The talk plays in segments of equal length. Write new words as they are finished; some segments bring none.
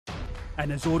In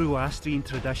the Zoroastrian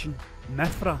tradition,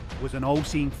 Mithra was an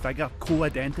all-seeing figure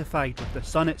co-identified with the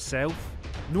sun itself.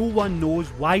 No one knows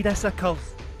why this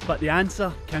occurs, but the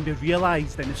answer can be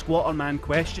realised in the Squatter Man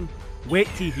question. Wait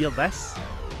till you hear this.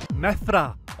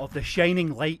 Mithra of the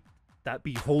shining light that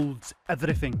beholds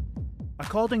everything.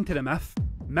 According to the myth,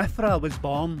 Mithra was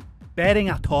born bearing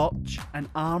a torch and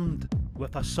armed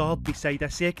with a sword beside a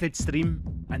sacred stream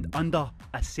and under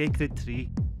a sacred tree.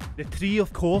 The tree,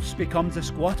 of course, becomes the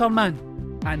Squatter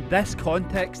Man, and this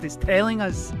context is telling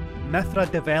us Mithra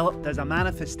developed as a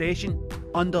manifestation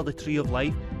under the Tree of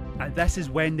Life, and this is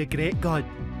when the great god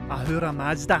Ahura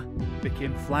Mazda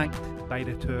became flanked by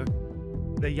the two.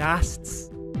 The Yasts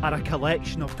are a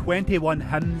collection of 21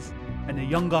 hymns in the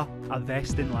younger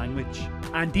Avestan language,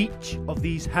 and each of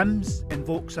these hymns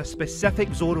invokes a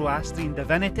specific Zoroastrian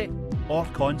divinity or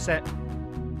concept.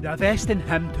 The Avestan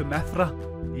hymn to Mithra,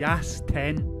 Yast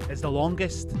 10, is the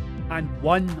longest and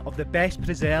one of the best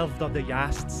preserved of the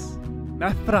Yasts.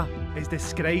 Mithra is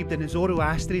described in the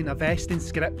Zoroastrian Avestan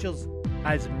scriptures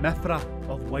as Mithra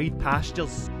of wide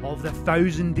pastures, of the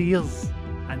 1,000 ears,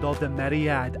 and of the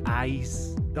myriad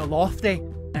eyes, the lofty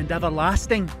and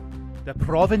everlasting, the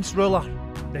province ruler,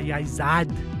 the Yazad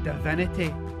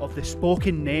divinity of the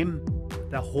spoken name,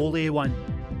 the Holy One.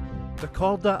 The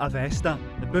Corda Avesta,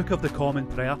 the Book of the Common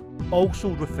Prayer, also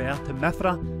refer to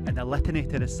Mithra in the Litany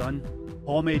to the Sun,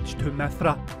 homage to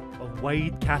Mithra of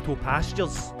wide cattle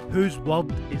pastures, whose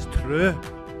word is true,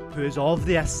 who is of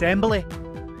the assembly,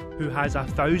 who has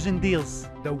 1,000 ears,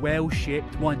 the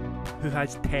well-shaped one, who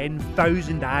has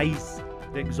 10,000 eyes,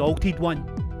 the exalted one,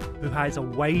 who has a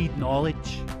wide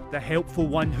knowledge, the helpful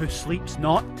one who sleeps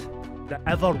not, the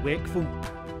ever wakeful.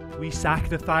 We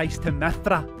sacrifice to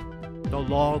Mithra, the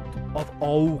Lord of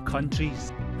all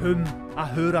countries, whom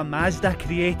Ahura Mazda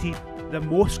created, the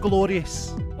most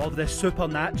glorious of the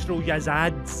supernatural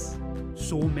Yazads.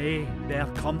 So may there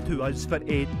come to us for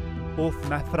aid both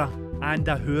Mithra and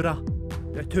Ahura,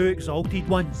 the two exalted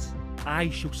ones. I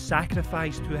shall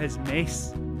sacrifice to his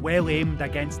mace, well aimed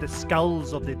against the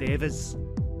skulls of the Devas.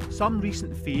 Some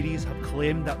recent theories have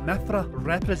claimed that Mithra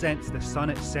represents the sun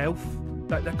itself,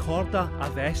 but the Corda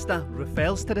Avesta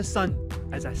refers to the sun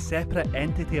as a separate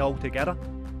entity altogether,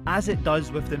 as it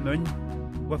does with the moon,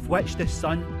 with which the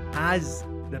sun has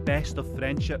the best of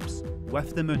friendships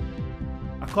with the moon.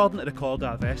 According to the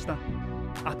Corda Avesta,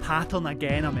 a pattern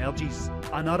again emerges.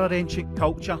 Another ancient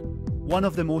culture, one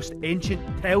of the most ancient,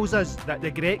 tells us that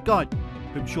the great god,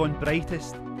 whom shone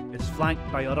brightest, is flanked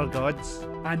by other gods,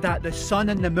 and that the sun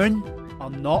and the moon are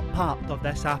not part of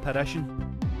this apparition.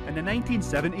 In the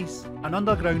 1970s, an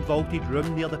underground vaulted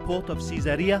room near the port of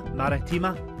Caesarea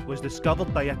Maritima was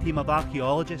discovered by a team of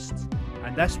archaeologists,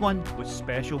 and this one was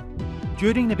special.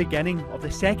 During the beginning of the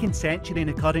 2nd century in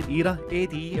the current era,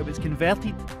 AD, it was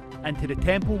converted into the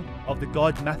temple of the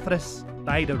god Mithras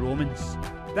by the Romans.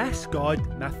 This god,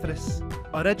 Mithras,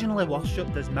 originally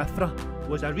worshipped as Mithra,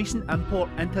 was a recent import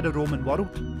into the Roman world,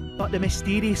 but the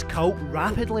mysterious cult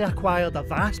rapidly acquired a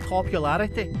vast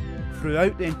popularity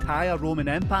throughout the entire Roman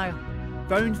Empire,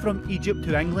 found from Egypt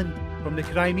to England, from the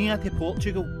Crimea to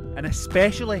Portugal, and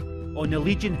especially on the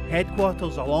legion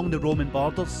headquarters along the Roman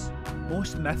borders.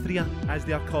 Most Mithria, as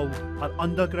they are called, are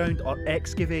underground or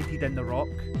excavated in the rock,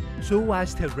 so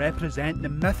as to represent the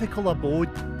mythical abode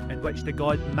in which the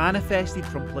god manifested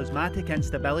from plasmatic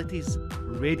instabilities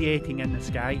radiating in the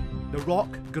sky. The rock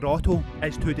grotto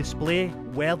is to display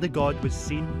where the god was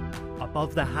seen,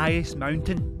 above the highest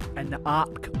mountain in the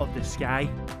arc of the sky,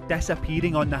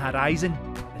 disappearing on the horizon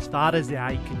as far as the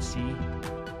eye could see.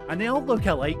 And they all look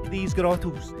alike, these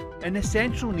grottos. In the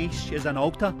central niche is an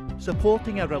altar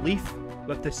supporting a relief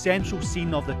with the central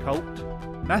scene of the cult.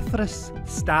 Mithras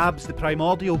stabs the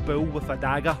primordial bull with a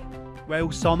dagger,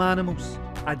 while some animals,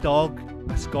 a dog,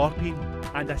 a scorpion,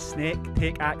 and a snake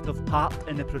take active part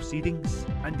in the proceedings.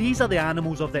 And these are the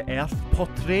animals of the earth,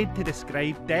 portrayed to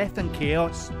describe death and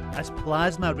chaos as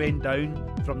plasma rained down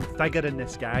from the figure in the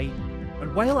sky.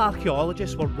 And while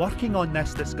archaeologists were working on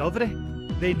this discovery,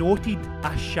 they noted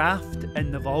a shaft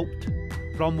in the vault,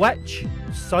 from which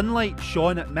sunlight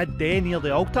shone at midday near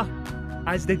the altar.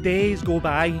 As the days go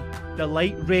by, the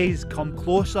light rays come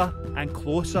closer and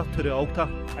closer to the altar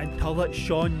until it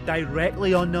shone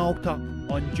directly on the altar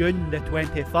on June the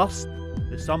 21st,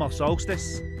 the summer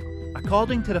solstice.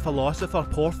 According to the philosopher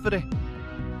Porphyry,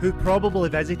 who probably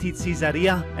visited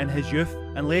Caesarea in his youth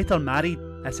and later married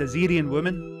a Caesarean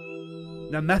woman,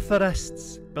 the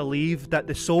Mithrists believed that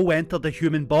the soul entered the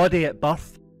human body at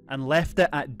birth and left it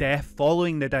at death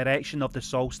following the direction of the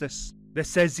solstice. The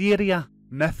Caesarea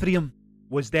Mithrium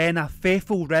was then a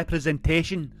faithful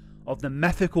representation of the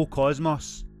mythical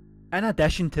cosmos, In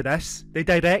addition to this, the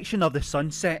direction of the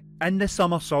sunset in the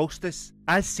summer solstice,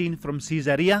 as seen from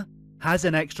Caesarea, has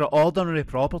an extraordinary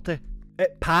property.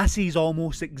 It passes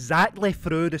almost exactly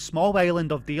through the small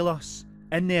island of Delos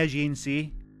in the Aegean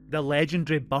Sea, the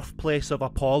legendary birthplace of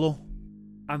Apollo,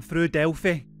 and through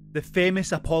Delphi, the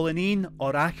famous Apollonean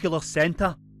oracular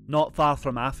centre not far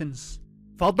from Athens.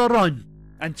 Further on,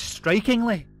 and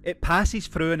strikingly, it passes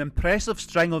through an impressive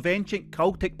string of ancient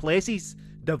cultic places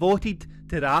devoted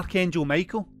to the Archangel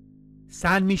Michael.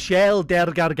 San Michele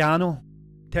del Gargano,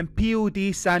 Tempio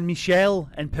di San Michele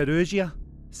in Perugia,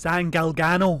 San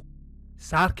Galgano,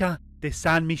 Sarca de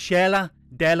San Michele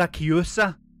della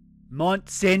Chiusa, Mont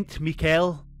Saint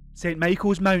Michele, St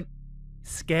Michael's Mount,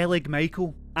 Skellig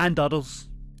Michael, and others.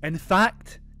 In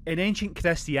fact, in ancient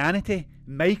Christianity,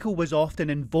 Michael was often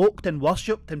invoked and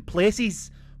worshipped in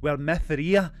places where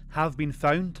Mithra have been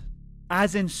found,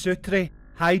 as in Suttre,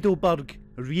 Heidelberg,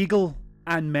 Riegel,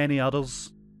 and many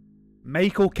others.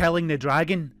 Michael killing the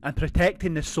dragon and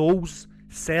protecting the souls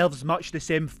serves much the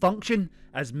same function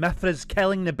as Mithra's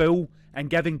killing the bull and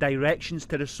giving directions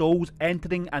to the souls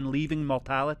entering and leaving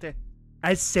mortality.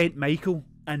 Is Saint Michael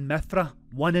and Mithra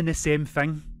one and the same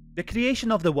thing? The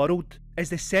creation of the world is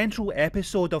the central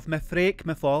episode of Mithraic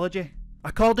mythology.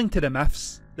 According to the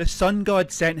myths, the sun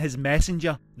god sent his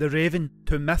messenger, the raven,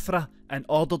 to Mithra and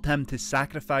ordered him to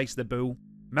sacrifice the bull.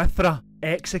 Mithra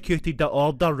executed the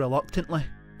order reluctantly,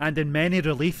 and in many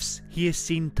reliefs he is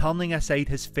seen turning aside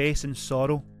his face in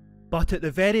sorrow. But at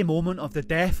the very moment of the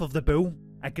death of the bull,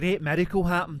 a great miracle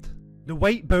happened. The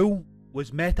white bull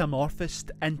was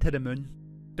metamorphosed into the moon.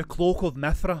 The cloak of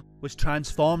Mithra was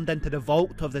transformed into the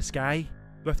vault of the sky,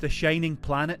 with the shining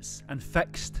planets and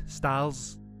fixed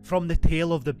stars. From the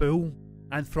tail of the bull,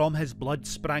 and from his blood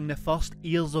sprang the first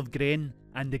ears of grain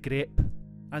and the grape,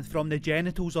 and from the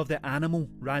genitals of the animal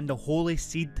ran the holy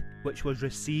seed which was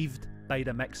received by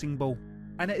the mixing bowl.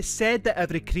 And it is said that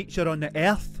every creature on the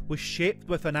earth was shaped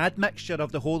with an admixture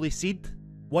of the holy seed.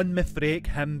 One Mithraic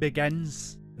hymn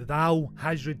begins, "Thou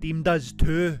hast redeemed us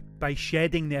too by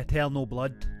shedding the eternal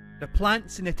blood." The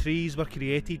plants and the trees were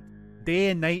created, day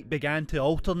and night began to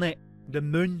alternate, the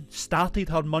moon started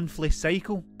her monthly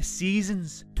cycle, the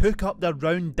seasons took up their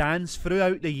round dance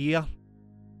throughout the year,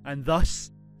 and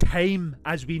thus time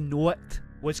as we know it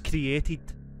was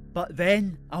created. But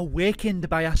then, awakened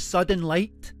by a sudden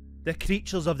light, the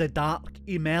creatures of the dark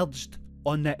emerged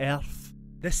on the earth.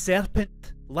 The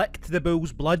serpent licked the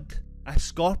bull's blood, a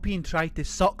scorpion tried to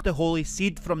suck the holy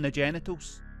seed from the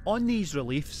genitals. On these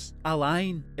reliefs, a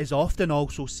lion is often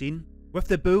also seen. With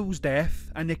the bull's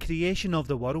death and the creation of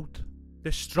the world,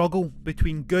 the struggle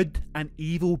between good and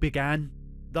evil began.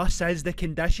 Thus is the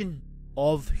condition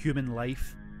of human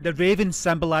life. The raven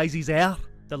symbolises air,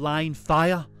 the lion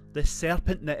fire, the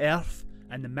serpent the earth,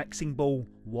 and the mixing bowl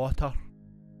water.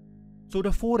 So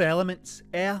the four elements,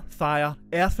 air, fire,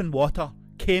 earth and water,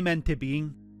 came into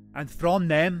being, and from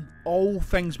them all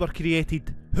things were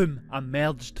created whom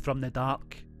emerged from the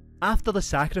dark. After the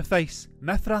sacrifice,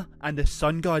 Mithra and the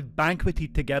sun god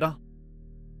banqueted together.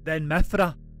 Then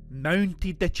Mithra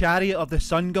mounted the chariot of the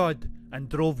sun god and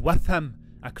drove with him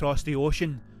across the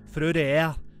ocean, through the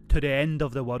air, to the end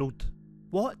of the world.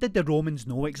 What did the Romans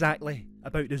know exactly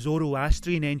about the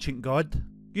Zoroastrian ancient god?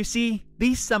 You see,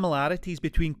 these similarities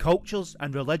between cultures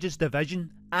and religious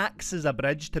division acts as a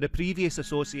bridge to the previous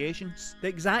associations. The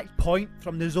exact point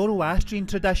from the Zoroastrian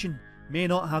tradition may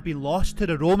not have been lost to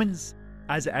the Romans,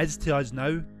 as it is to us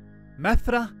now.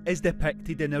 Mithra is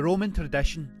depicted in the Roman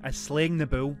tradition as slaying the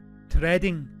bull,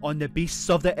 treading on the beasts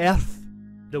of the earth.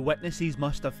 The witnesses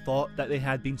must have thought that they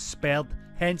had been spared,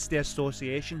 hence the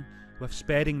association with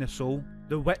sparing the soul.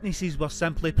 The witnesses were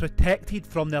simply protected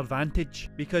from their vantage,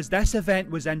 because this event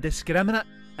was indiscriminate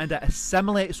and it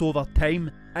assimilates over time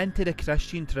into the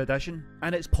Christian tradition.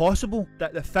 And it's possible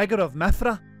that the figure of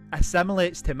Mithra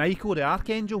assimilates to Michael the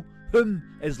Archangel, whom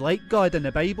is like God in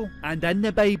the Bible, and in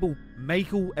the Bible,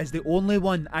 Michael is the only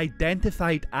one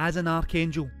identified as an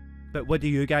archangel. But what do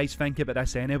you guys think about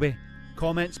this anyway?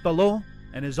 Comments below,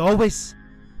 and as always,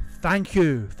 thank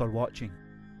you for watching.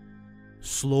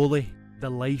 Slowly, the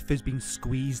life is being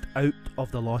squeezed out of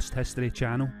the Lost History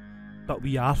Channel, but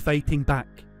we are fighting back,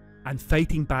 and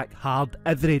fighting back hard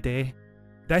every day.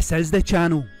 This is the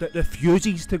channel that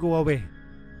refuses to go away,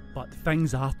 but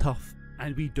things are tough,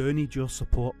 and we do need your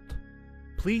support.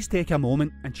 Please take a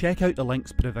moment and check out the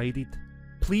links provided.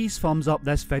 Please thumbs up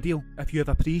this video if you have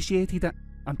appreciated it,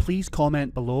 and please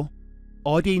comment below.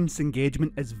 Audience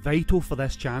engagement is vital for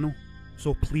this channel,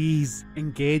 so please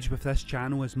engage with this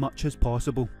channel as much as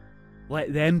possible.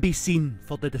 Let them be seen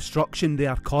for the destruction they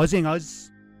are causing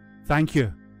us. Thank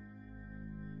you.